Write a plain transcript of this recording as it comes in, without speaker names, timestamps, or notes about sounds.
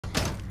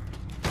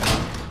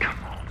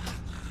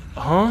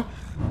Huh?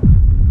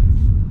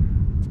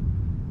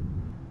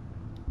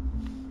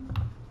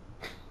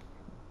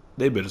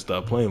 They better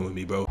stop playing with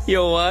me, bro.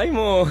 Yo, I'm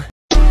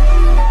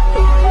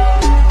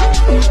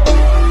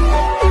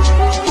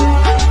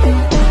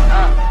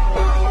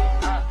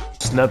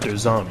Snap their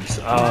zombies.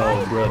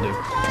 Oh, brother.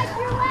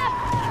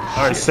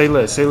 Alright, say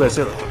less, say less,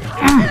 say less.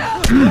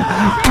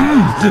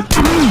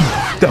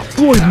 The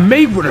Floyd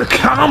Mayweather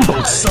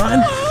combo,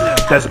 son.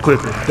 That's a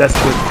clipper. That's a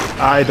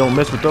clipper. I don't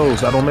mess with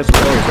those. I don't mess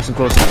with those. Listen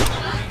close.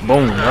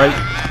 Boom, right?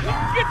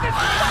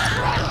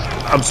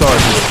 I'm sorry,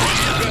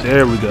 boy.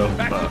 There we go.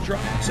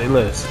 Say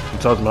less. I'm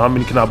talking about how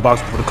many can I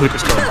box before the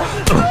clickers come?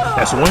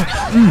 That's one.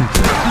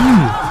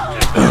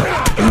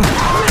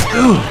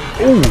 Ooh.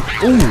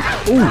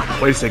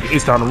 Wait a second.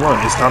 It's time to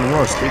run. It's time to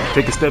run.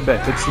 Take a step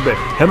back. Take a step back.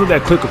 Handle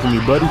that clicker for me,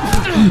 buddy.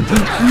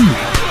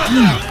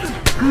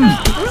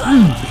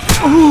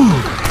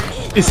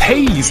 It's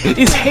Hayes.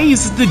 It's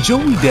Hayes. It's the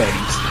Joey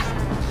Daddies.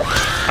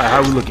 Alright,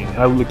 how we looking?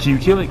 How we look? Can you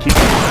kill it?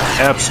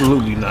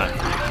 Absolutely not.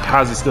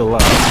 How's it still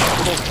alive?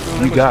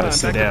 You gotta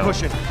sit down.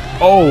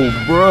 Oh,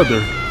 brother.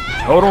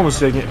 Hold on a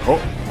second. Oh.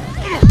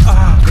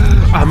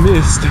 I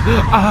missed.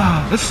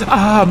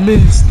 I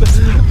missed.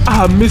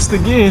 I missed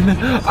again.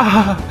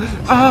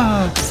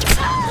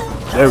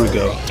 There we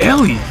go.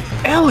 Ellie.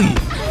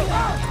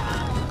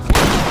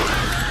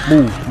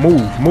 Move.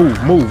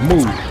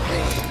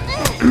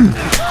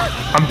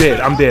 I'm dead.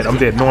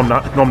 No, I'm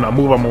not.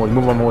 Move on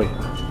my way.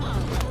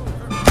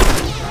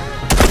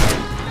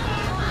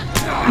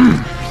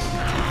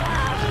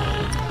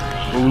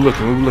 We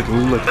looking.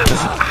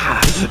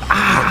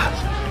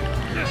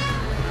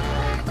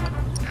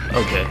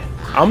 Okay.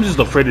 I'm just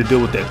afraid to deal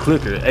with that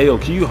clicker. Ayo,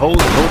 can you hold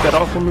that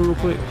off for me real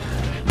quick?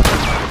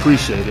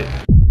 Appreciate it.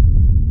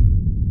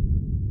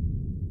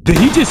 Did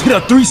he just hit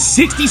a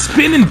 360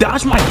 spin and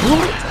dodge my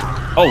bullet?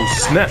 Oh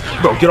snap.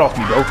 Bro, get off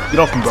me, bro.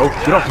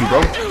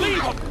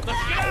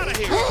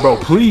 Bro,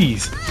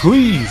 please.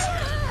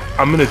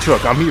 I'm in the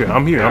truck. I'm here.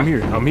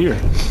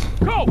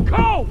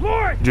 Go,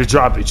 Lord! Just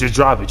drop it,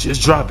 bro.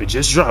 Just drop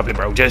it,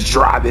 bro. Just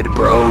drive it.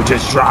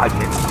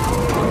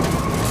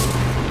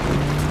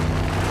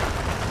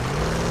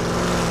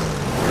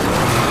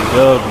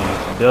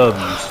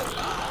 W's.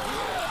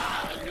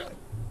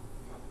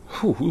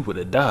 Whew, we would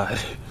have died.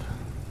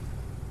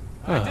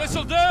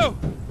 This'll do!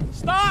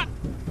 Stop!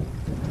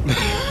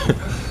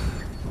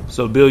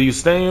 So, Bill, you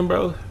staying,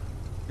 bro?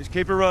 Just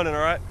keep it running,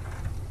 alright?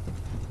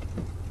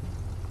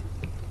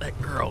 That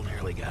girl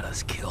nearly got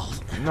us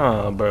killed.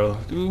 Nah, bro.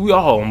 We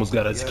all almost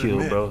got us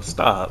killed, bro.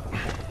 Stop.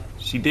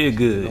 She did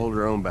good. Hold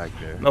her own back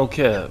there. No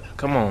cap.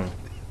 Come on.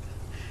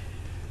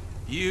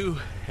 You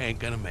ain't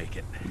gonna make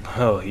it.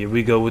 Oh, here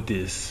we go with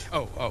this.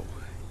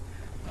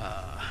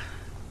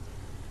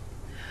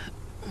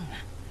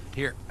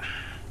 Here.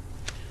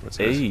 What's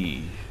this?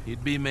 Hey.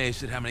 You'd be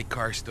amazed at how many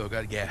cars still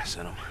got gas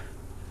in them.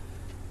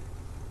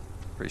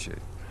 Appreciate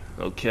it.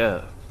 No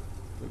cap.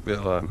 Look,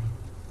 Bill,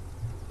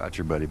 about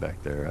your buddy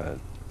back there,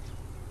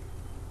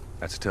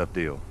 that's a tough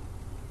deal.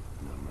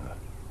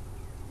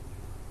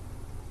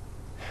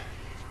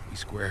 We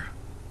square.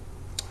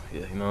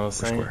 Yeah, you know what I'm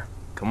saying? Square.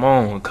 Come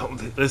on,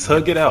 let's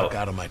hug it out.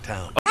 Out of my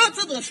town. On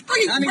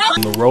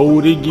the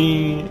road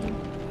again.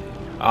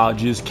 I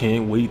just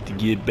can't wait to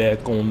get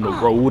back on the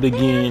road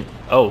again.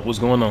 Oh, what's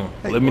going on?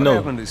 Hey, Let me know.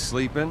 What happened to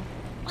sleeping?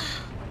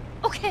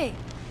 Okay,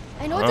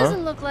 I know it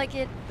doesn't look like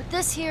it, but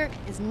this here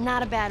is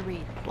not a bad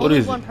read. What Only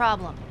is one it?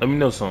 problem. Let me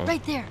know something.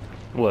 Right there.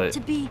 What? To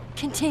be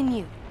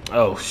continued.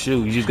 Oh,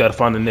 shoot. You just gotta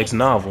find the next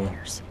novel.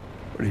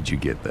 Where did you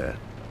get that?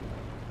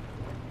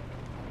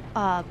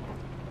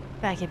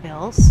 Back at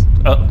Bill's.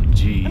 Oh,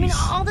 jeez. I mean,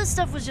 all this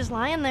stuff was just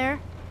lying there.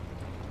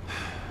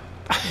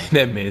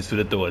 That man's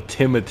finna throw a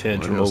temper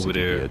tantrum What else over did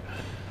you there. get?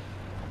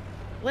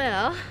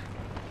 Well,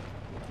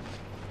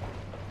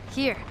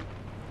 here.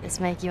 This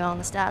make you all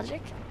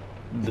nostalgic?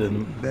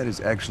 That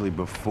is actually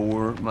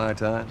before my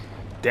time.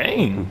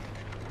 Dang.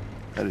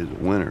 That is a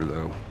winner,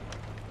 though.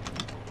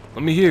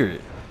 Let me hear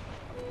it.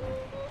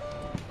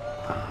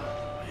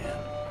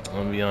 I'm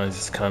gonna be honest,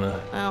 it's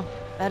kinda... Well,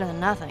 better than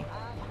nothing.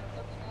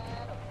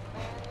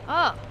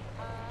 Oh.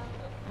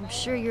 I'm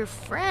sure your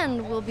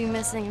friend will be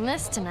missing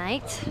this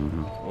tonight.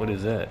 What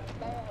is that?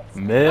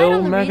 Right Mail on the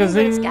reading, but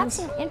magazines? it's got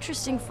some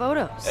interesting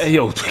photos. Hey,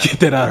 yo, get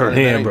that out of her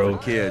hand, bro.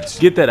 Kids.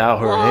 Get that out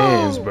of her Whoa.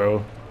 hands,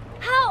 bro.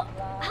 How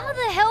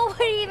the hell would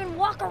he even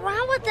walk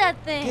around with that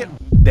thing?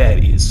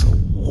 That is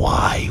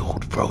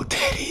wild, bro.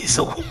 That is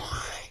wild.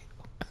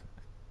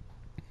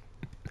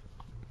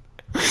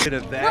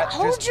 Well,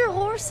 hold your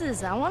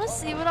horses. I want to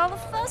see what all the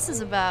fuss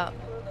is about.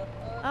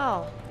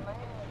 Oh,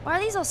 why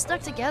are these all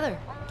stuck together?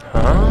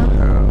 Huh?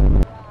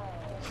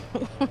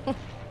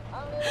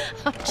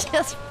 I'm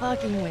just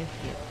fucking with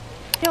you.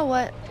 You know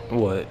what?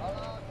 What?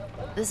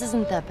 This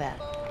isn't that bad.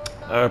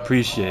 I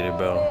appreciate it,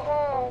 bro.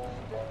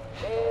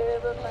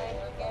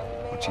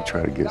 Why don't you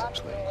try to get some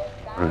sleep?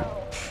 Right.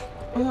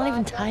 I'm not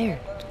even tired.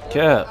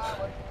 Cap,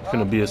 I'm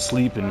gonna be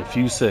asleep in a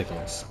few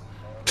seconds.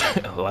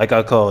 Like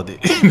I called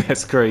it.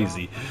 That's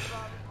crazy.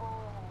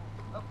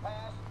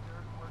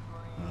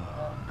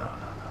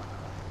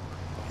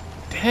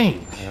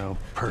 Dang. Oh,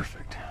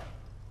 perfect.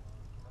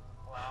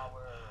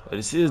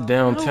 This is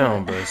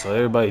downtown, bro, so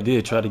everybody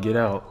did try to get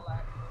out.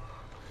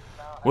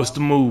 What's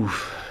the move?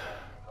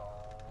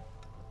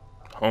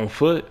 On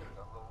foot?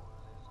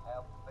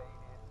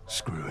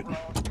 Screw it.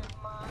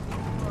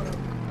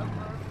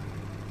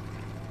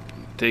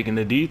 Taking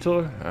the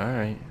detour?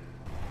 Alright.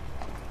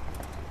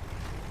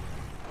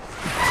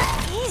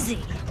 Easy.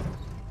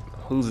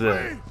 Who's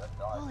that?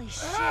 Holy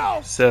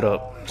shit. Set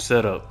up,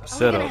 set up,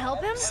 set gonna up.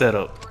 help him? Set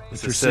up.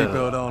 It's a your setup.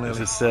 seatbelt on, It's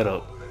Ellie. a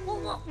setup.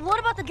 Well, what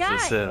about the It's a guy?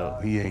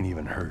 setup. He ain't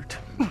even hurt.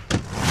 Yep.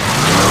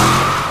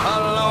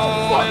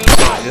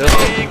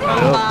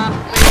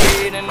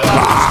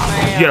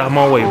 Get out of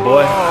my way,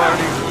 boy.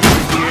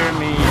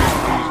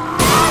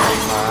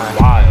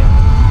 Wild.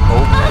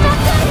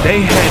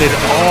 They had it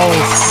all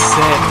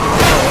set.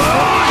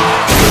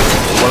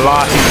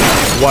 Wallahi,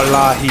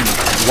 wallahi,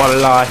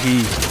 wallahi,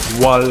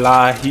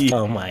 wallahi.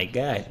 Oh my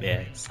God,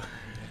 man.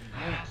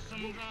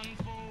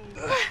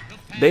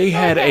 They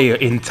had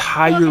a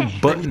entire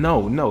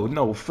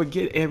no,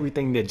 forget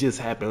everything that just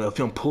happened of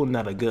him pulling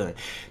out a gun.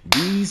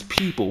 These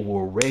people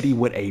were ready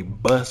with a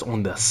bus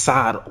on the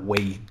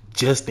sideway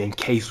just in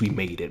case we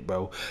made it,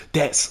 bro.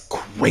 That's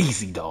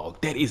crazy, dog.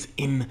 That is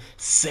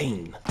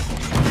insane.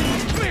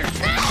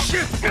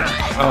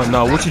 Oh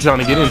no, what you trying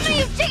to get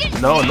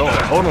into? No,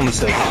 hold on a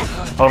second.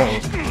 Hold on.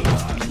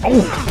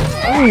 Oh.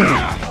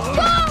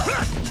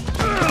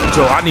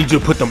 Joe, I need you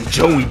to put them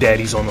Joey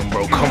daddies on them,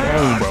 bro. Come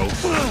on, bro.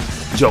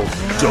 Joe,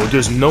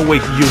 there's no way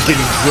you're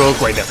getting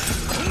drugged right now.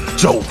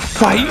 Joe,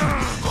 fight!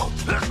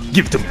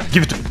 Give it to me,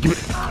 give it to me, give it.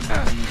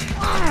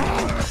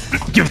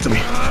 Give it to me,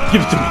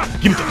 give it to me,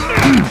 give it to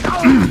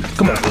me.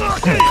 Come on,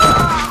 come on.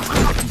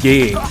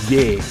 Yeah.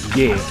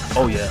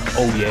 Oh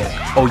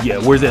yeah.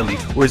 Where's Ellie?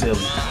 Where's Ellie?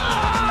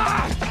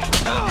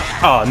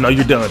 Oh no,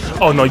 you're done.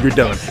 Oh no, you're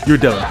done. You're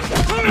done.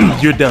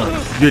 You're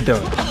done. You're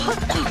done.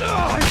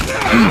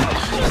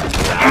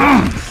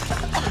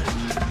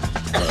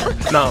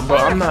 Nah, bro,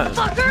 I'm not.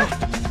 Fucker!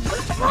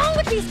 What's wrong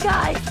with these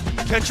guys?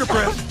 Catch your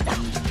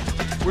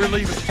breath. We're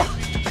leaving.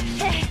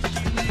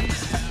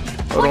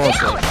 Hold on a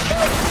second.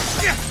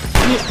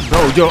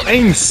 Bro, your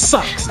aim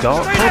sucks,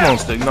 dog. Hold on a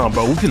second. Nah,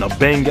 bro, we finna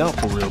bang out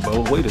for real,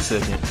 bro. Wait a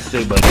second.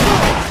 Hey, buddy.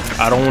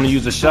 I don't want to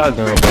use a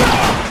shotgun, bro.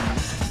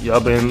 Y'all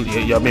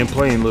been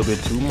playing a little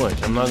bit too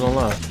much. I'm not gonna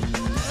lie.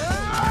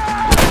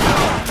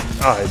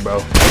 All right, bro.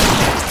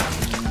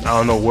 I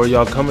don't know where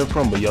y'all coming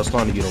from, but y'all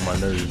starting to get on my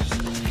nerves.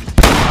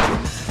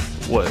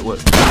 What?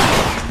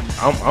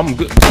 I'm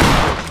good.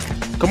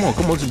 Come on,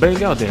 just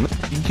bang out then.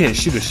 You can't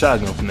shoot a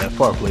shotgun from that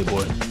far,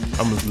 playboy.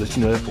 I'm gonna let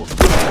you know that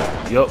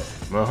for. Yup.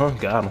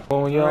 Got him.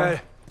 On y'all.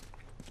 Alright.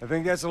 I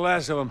think that's the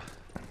last of them.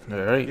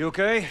 Alright. You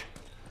okay?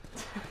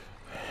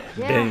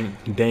 Yeah.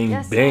 Dang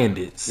Yes, sir.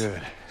 bandits.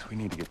 Good. We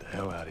need to get the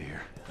hell out of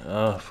here.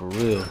 For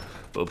real.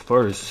 But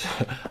first,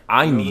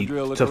 I You know the need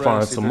drill. Look to around,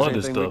 find see if some there's other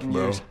anything we stuff, can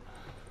bro. use.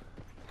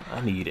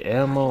 I need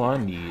ammo. I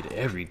need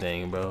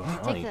everything, bro.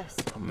 Take this.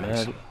 I'm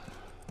mad.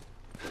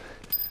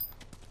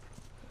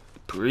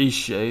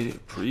 Appreciate it.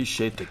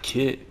 Appreciate the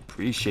kit.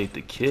 Appreciate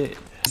the kit.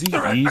 Easy,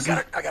 All right, easy.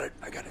 I got it.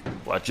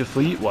 Watch your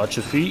feet. Watch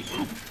your feet.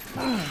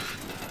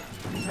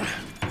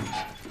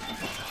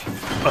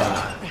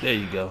 There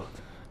you go.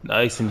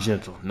 Nice and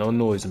gentle. No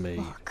noise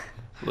made.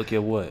 Look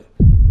at what?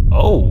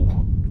 Oh.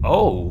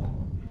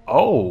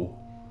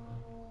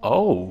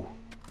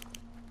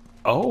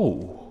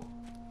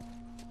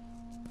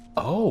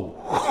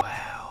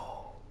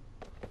 Wow.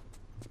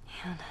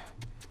 Man,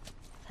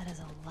 that is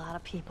a lot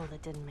of people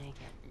that didn't make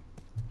it.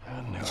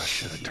 I knew I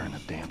should have turned the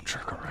damn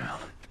truck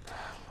around.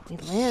 We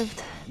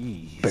lived.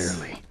 Jeez.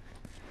 Barely.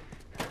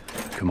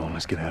 Come on,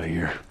 let's get out of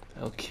here.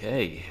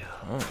 Okay.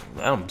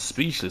 I'm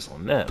speechless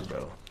on that,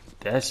 bro.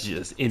 That's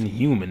just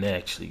inhuman,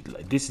 actually.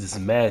 Like, this is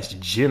mass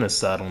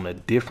genocide on a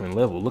different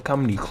level. Look how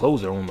many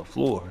clothes are on the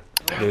floor.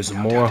 There's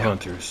more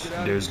hunters.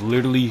 There's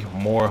literally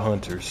more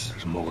hunters.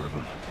 There's more of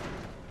them.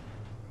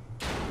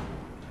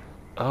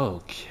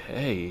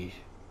 Okay.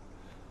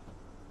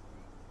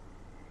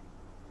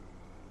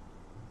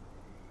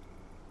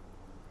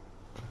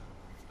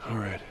 All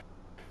right.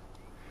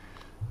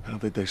 I don't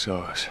think they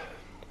saw us.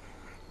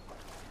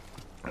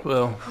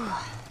 Well,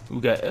 we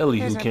got Ellie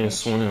There's who our can't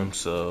bitch. swim,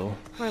 so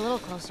We're a little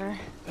closer.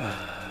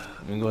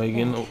 let me go ahead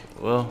and get in.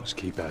 Well, Let's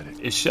keep at it.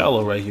 it's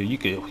shallow right here. You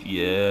could,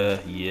 yeah.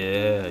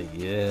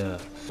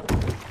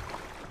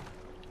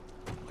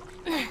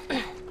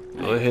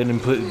 Go ahead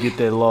and get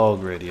that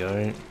log ready, all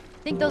right?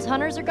 Think those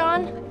hunters are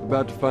gone?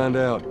 About to find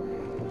out.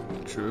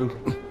 True.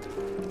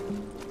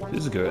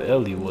 This girl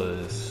Ellie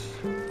was.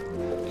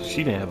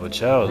 She didn't have a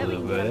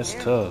childhood, but that's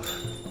tough.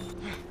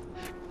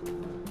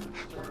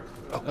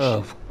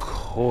 Of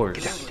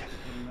course.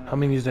 How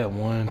many is that?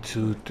 1,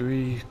 2,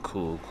 3.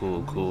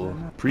 Cool.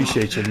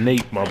 Appreciate your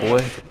nape, my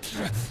boy.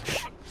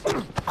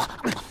 Go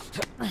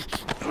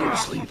to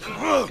sleep.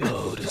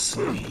 Go to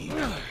sleep.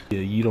 Yeah,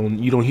 you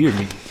don't hear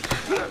me.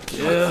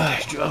 Yeah,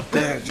 drop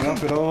that.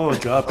 Drop it all.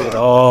 Drop it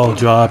all.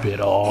 Drop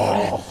it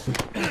all.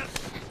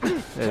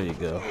 There you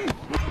go.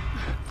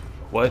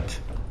 What?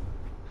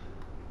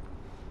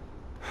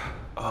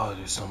 Oh,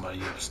 there's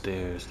somebody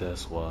upstairs,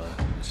 that's why.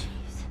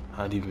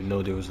 I didn't even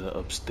know there was an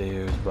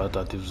upstairs, but I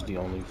thought this was the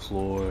only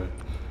floor.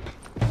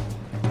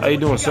 How you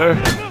doing, sir?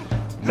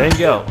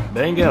 Bang out,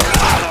 bang out.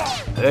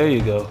 There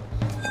you go.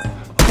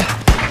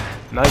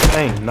 Nice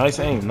aim, nice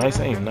aim, nice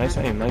aim, nice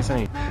aim, nice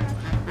aim.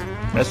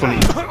 That's when he...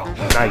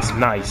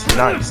 Nice.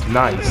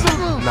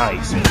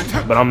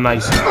 But I'm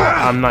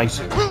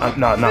nicer.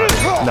 Nah.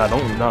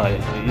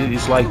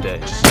 It's like that.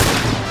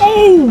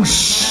 Oh,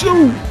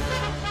 shoot!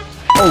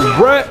 Oh,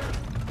 rat!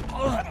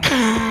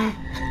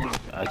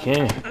 I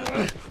can.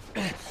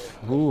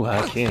 Ooh,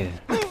 I can.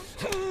 I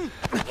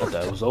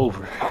thought it was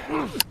over.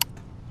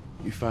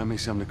 You find me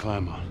something to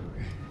climb on.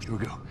 Here we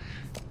go.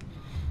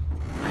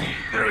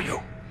 There we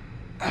go.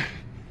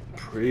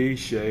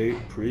 Appreciate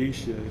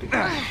it.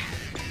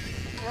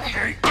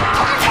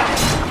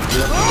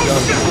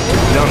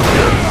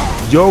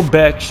 Your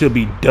back should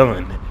be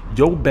done.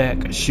 Your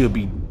back should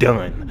be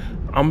done.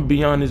 I'm gonna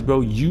be honest,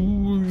 bro.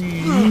 You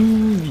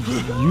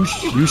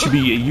should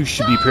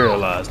be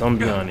paralyzed. I'm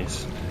gonna be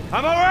honest.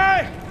 I'm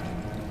alright.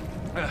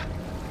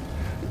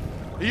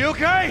 Are you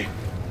okay?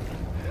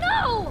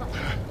 No!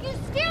 You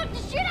scared the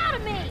shit out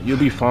of me! You'll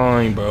be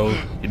fine, bro.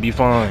 You'll be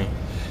fine.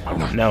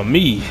 Now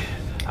me,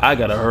 I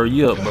gotta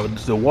hurry up, bro.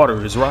 The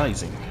water is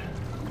rising.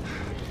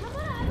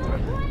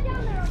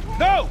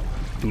 No!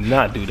 Do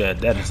not do that.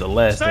 That is the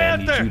last thing I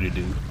need you to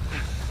do.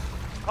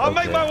 I'll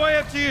make my way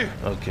up to you.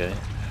 Okay.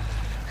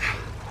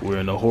 We're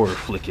in a horror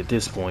flick at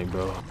this point,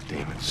 bro.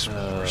 Damn it,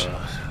 spores.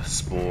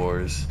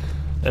 Spores.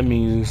 That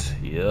means,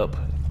 yep,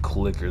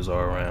 clickers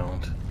are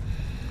around.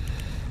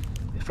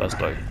 If I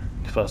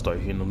start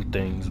hitting them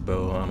things,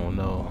 bro, I don't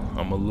know.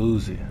 I'ma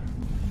lose it.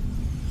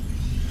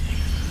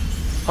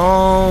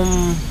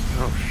 Oh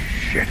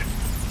shit.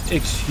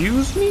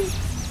 Excuse me?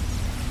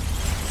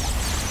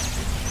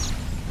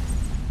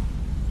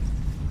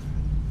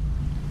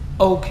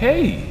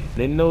 Okay.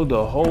 They know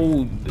the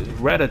whole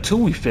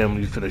Ratatouille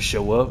family finna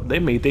show up. They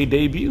made their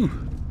debut.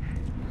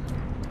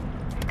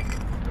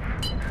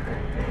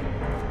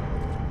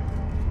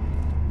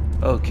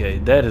 Okay,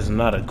 that is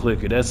not a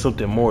clicker. That's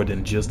something more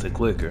than just a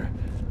clicker.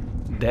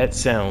 That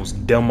sounds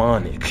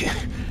demonic.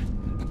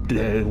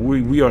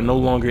 We are no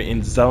longer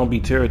in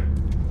zombie territory.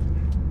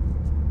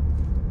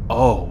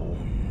 Oh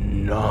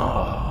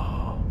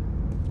no.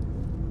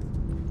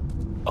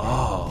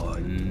 Oh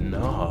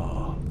no.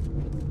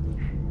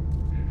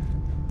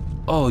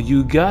 Oh,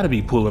 you gotta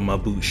be pulling my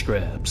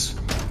bootstraps.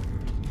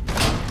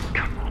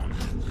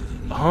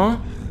 Huh?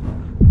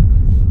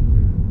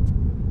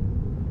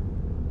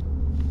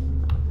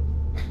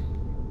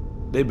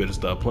 They better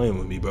stop playing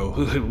with me, bro.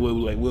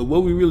 Like,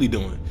 what we really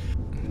doing?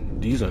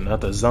 These are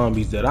not the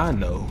zombies that I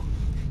know.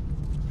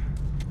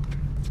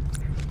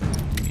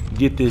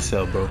 Get this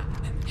out, bro.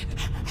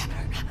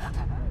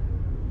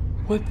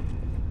 What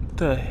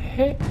the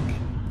heck?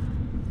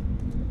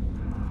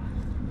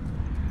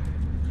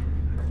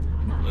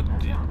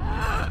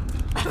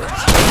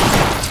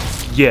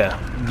 Yeah.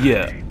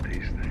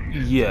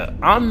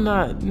 I'm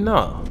not.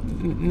 No.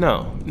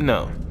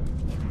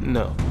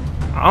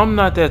 I'm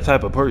not that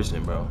type of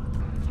person, bro.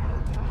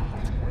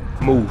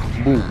 Move,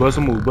 bust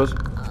a move, bust.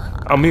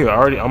 I'm here,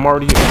 I'm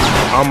already here.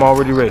 I'm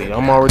already ready,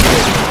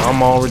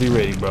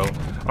 bro.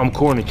 I'm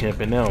corner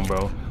camping now,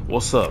 bro.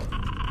 What's up?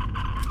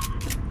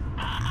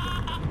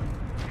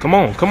 Come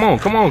on.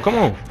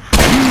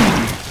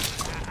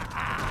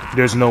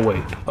 There's no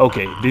way.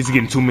 Okay, this is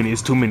getting too many.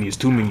 It's too many.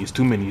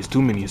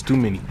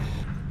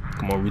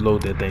 Come on,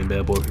 reload that thing,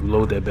 bad boy.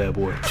 Reload that bad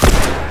boy.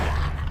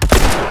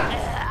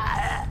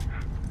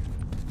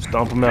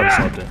 Stomp him out or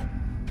something.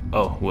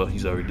 Oh, well,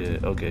 he's already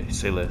dead. Okay,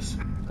 say less.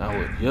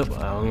 Yep,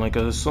 I don't like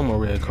a sumo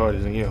red card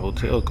is in your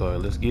hotel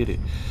card. Let's get it.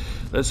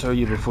 Let's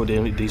hurry up before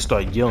they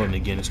start yelling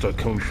again and start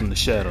coming from the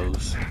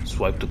shadows.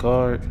 Swipe the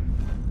card.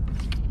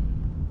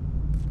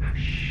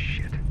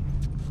 Shit.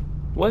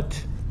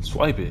 What?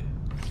 Swipe it.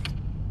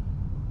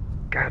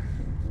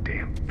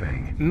 Goddamn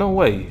thing. No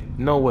way.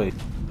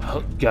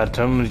 Gotta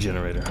turn on the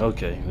generator.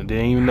 Okay. I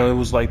didn't even know it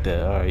was like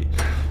that. Alright.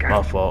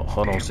 My fault.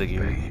 Hold on a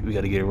second. We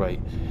gotta get it right.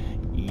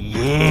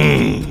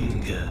 Yang.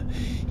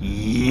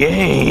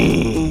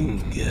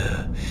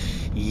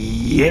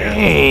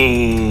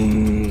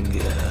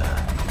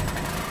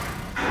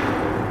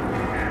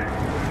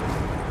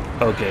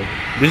 Okay,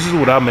 this is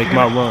what I make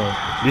my run.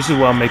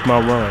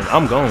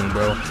 I'm going,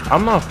 bro.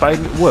 I'm not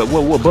fighting. What?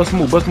 Bust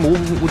move. What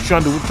you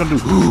trying to do?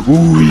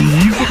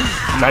 Weave.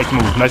 Nice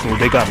move.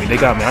 They got me. I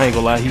ain't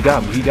gonna lie. He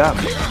got me. Get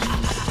off me.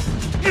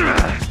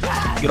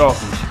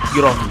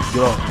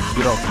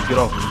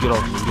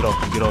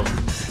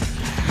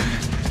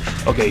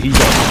 Okay, he's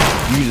on.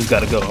 You just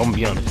gotta go. I'm gonna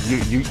be honest.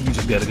 You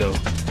just gotta go.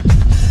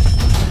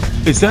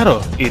 Is that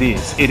a? It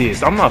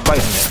is. I'm not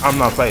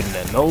fighting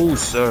that. No,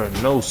 sir.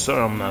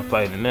 I'm not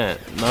fighting that.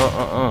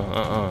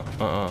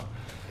 No,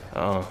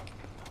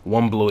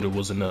 One bloater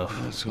was enough.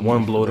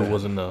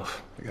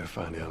 I gotta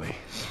find Ellie.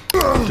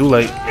 Too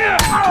late.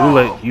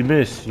 You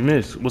missed.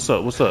 What's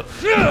up?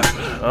 Yep.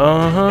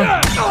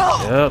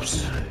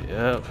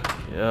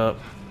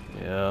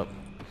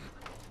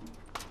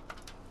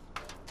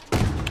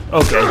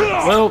 Okay,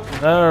 well,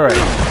 alright.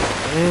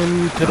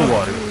 Into the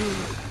water.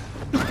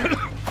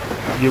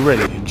 Get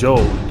ready.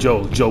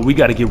 Joe, we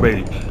gotta get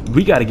ready.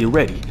 We gotta get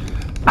ready.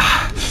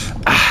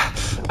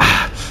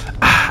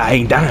 I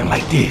ain't dying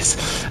like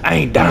this. I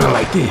ain't dying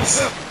like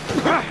this.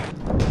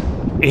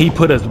 And he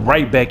put us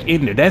right back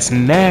in there. That's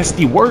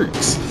nasty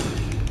works.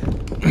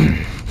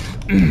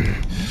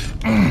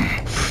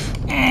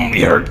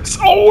 It hurts.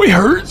 Oh, it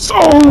hurts.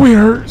 Oh, it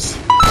hurts.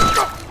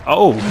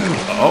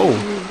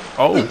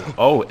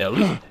 Oh,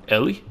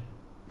 Ellie.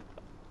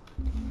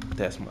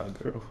 That's my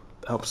girl.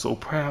 I'm so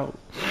proud.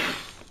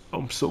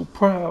 I'm so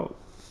proud.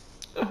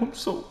 I'm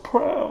so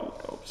proud.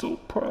 I'm so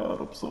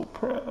proud. I'm so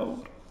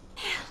proud.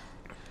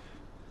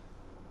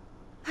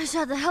 I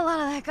shot the hell out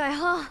of that guy,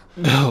 huh?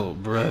 Oh,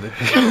 brother.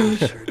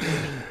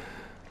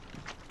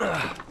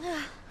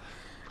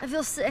 I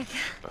feel sick.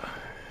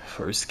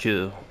 First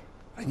kill.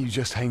 And you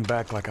just hang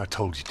back like I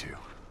told you to.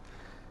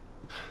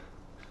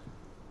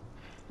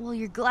 Well,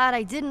 you're glad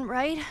I didn't,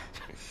 right?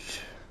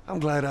 I'm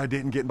glad I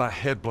didn't get my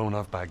head blown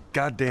off by a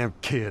goddamn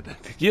kid.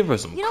 Give her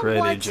some You know credit,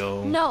 what?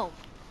 Joe. No.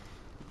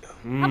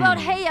 How about,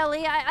 hey,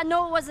 Ellie, I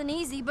know it wasn't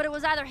easy, but it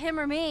was either him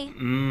or me.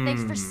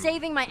 Thanks for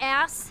saving my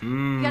ass.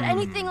 You got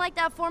anything like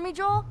that for me,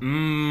 Joel?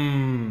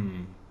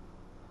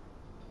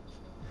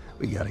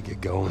 We gotta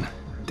get going.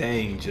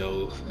 Dang,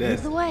 Joe. Lead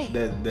the way.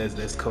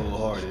 That's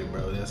cold-hearted,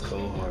 bro. That's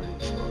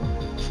cold-hearted.